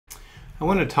I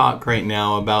want to talk right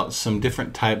now about some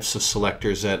different types of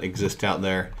selectors that exist out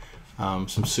there, some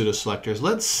pseudo selectors.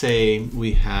 Let's say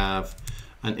we have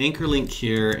an anchor link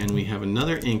here and we have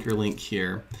another anchor link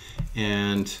here,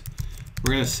 and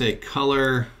we're going to say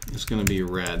color is going to be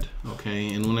red,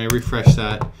 okay? And when I refresh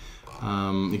that,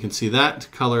 you can see that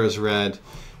color is red.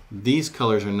 These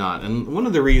colors are not. And one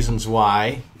of the reasons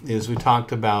why is we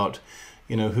talked about,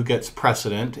 who gets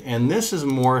precedent, and this is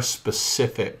more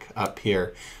specific up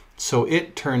here. So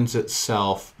it turns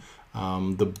itself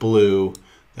the blue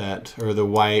or the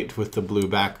white with the blue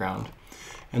background.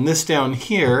 And this down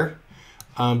here,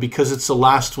 because it's the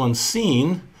last one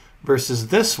seen versus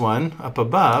this one up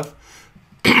above,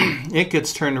 it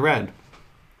gets turned red.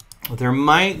 There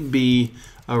might be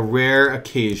a rare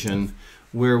occasion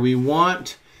where we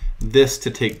want this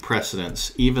to take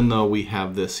precedence, even though we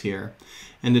have this here.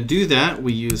 And to do that,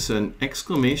 we use an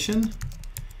exclamation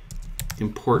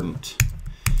important.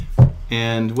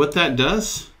 And what that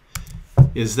does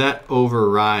is that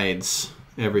overrides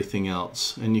everything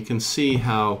else. And you can see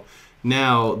how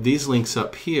now these links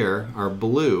up here are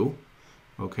blue,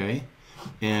 okay?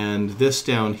 And this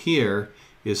down here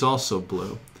is also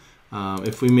blue.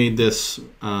 If we made this,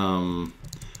 I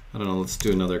don't know, let's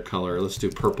do another color. Let's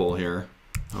do purple here,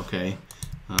 okay?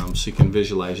 So you can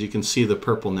visualize. You can see the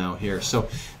purple now here. So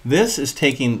this is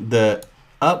taking the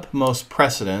utmost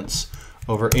precedence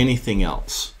over anything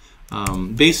else.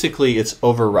 Basically, it's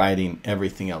overriding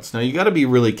everything else. Now, you got to be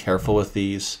really careful with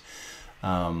these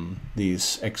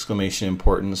exclamation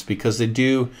importance, because they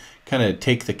do kind of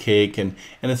take the cake, and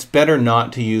it's better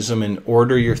not to use them and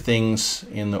order your things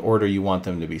in the order you want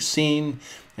them to be seen,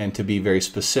 and to be very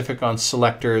specific on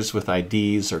selectors with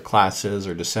IDs or classes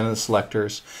or descendant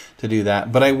selectors to do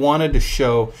that. But I wanted to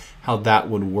show how that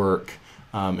would work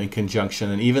in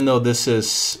conjunction. And even though this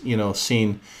is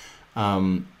seen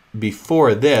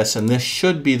before this, and this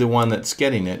should be the one that's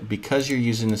getting it, because you're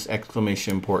using this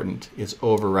exclamation important, it's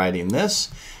overriding this,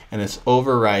 and it's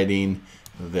overriding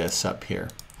this up here,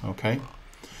 okay?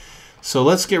 So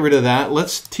let's get rid of that.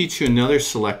 Let's teach you another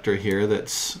selector here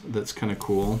that's kind of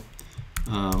cool.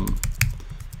 We'll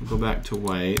go back to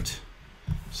white,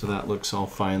 so that looks all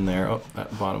fine there. Oh,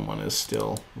 that bottom one is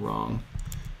still wrong.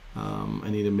 I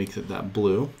need to make it that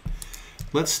blue.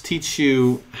 Let's teach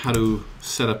you how to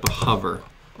set up a hover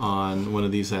on one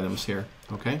of these items here,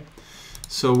 okay?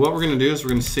 So what we're going to do is we're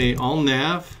going to say all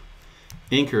nav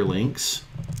anchor links,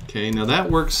 okay? Now that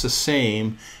works the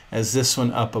same as this one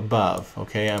up above,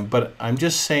 okay? But I'm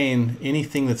just saying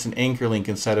anything that's an anchor link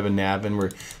inside of a nav, and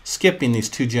we're skipping these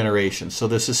two generations. So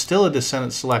this is still a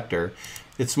descendant selector.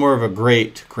 It's more of a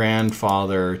great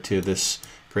grandfather to this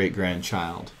great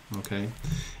grandchild, okay?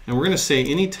 And we're going to say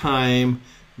anytime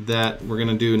that we're going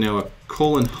to do now a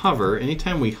colon hover,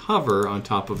 anytime we hover on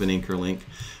top of an anchor link,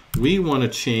 we want to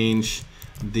change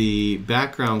the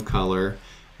background color.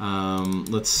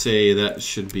 Let's say that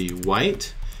should be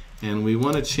white, and we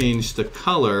want to change the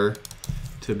color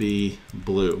to be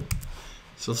blue.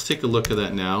 So let's take a look at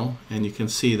that now, and you can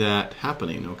see that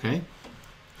happening, okay?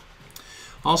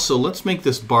 Also, let's make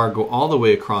this bar go all the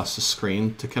way across the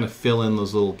screen to kind of fill in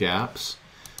those little gaps.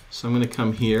 So I'm going to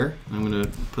come here, I'm going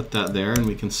to put that there, and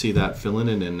we can see that filling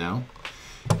it in now.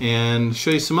 And show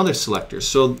you some other selectors.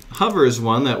 So hover is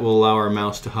one that will allow our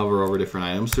mouse to hover over different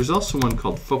items. There's also one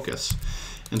called focus.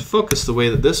 And focus, the way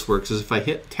that this works is if I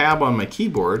hit tab on my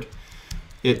keyboard,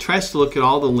 it tries to look at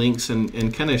all the links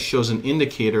and kind of shows an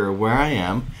indicator of where I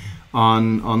am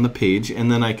on the page,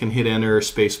 and then I can hit enter or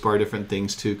spacebar, different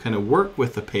things to kind of work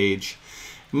with the page.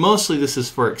 Mostly this is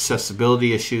for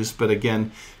accessibility issues, but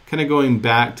again, kind of going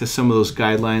back to some of those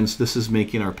guidelines, this is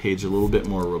making our page a little bit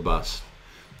more robust.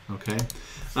 Okay.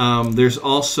 There's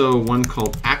also one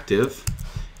called active,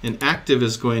 and active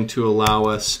is going to allow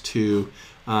us to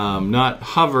not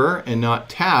hover and not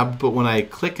tab, but when I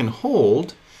click and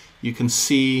hold, you can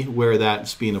see where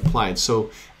that's being applied. So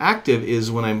active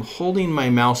is when I'm holding my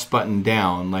mouse button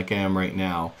down like I am right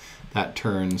now, that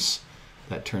turns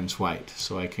white.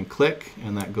 So I can click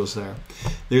and that goes there.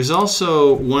 There's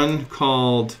also one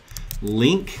called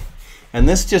link, and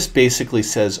this just basically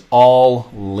says all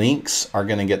links are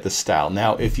going to get the style.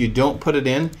 Now if you don't put it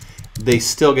in, they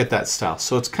still get that style.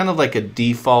 So it's kind of like a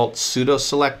default pseudo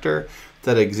selector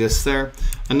that exists there.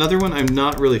 Another one I'm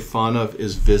not really fond of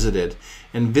is visited.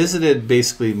 And visited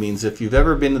basically means if you've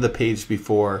ever been to the page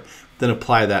before, then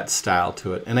apply that style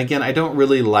to it. And again, I don't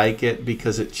really like it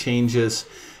because it changes.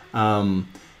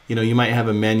 You might have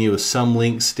a menu with some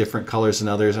links, different colors than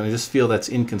others, and I just feel that's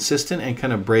inconsistent and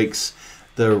kind of breaks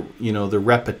the the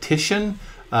repetition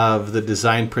of the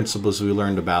design principles we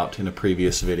learned about in a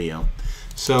previous video.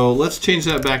 So let's change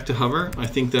that back to hover. I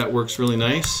think that works really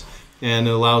nice, and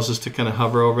it allows us to kind of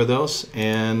hover over those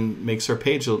and makes our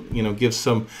page, gives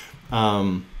some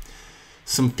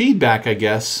feedback, I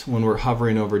guess, when we're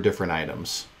hovering over different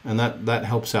items, and that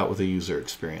helps out with the user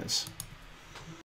experience.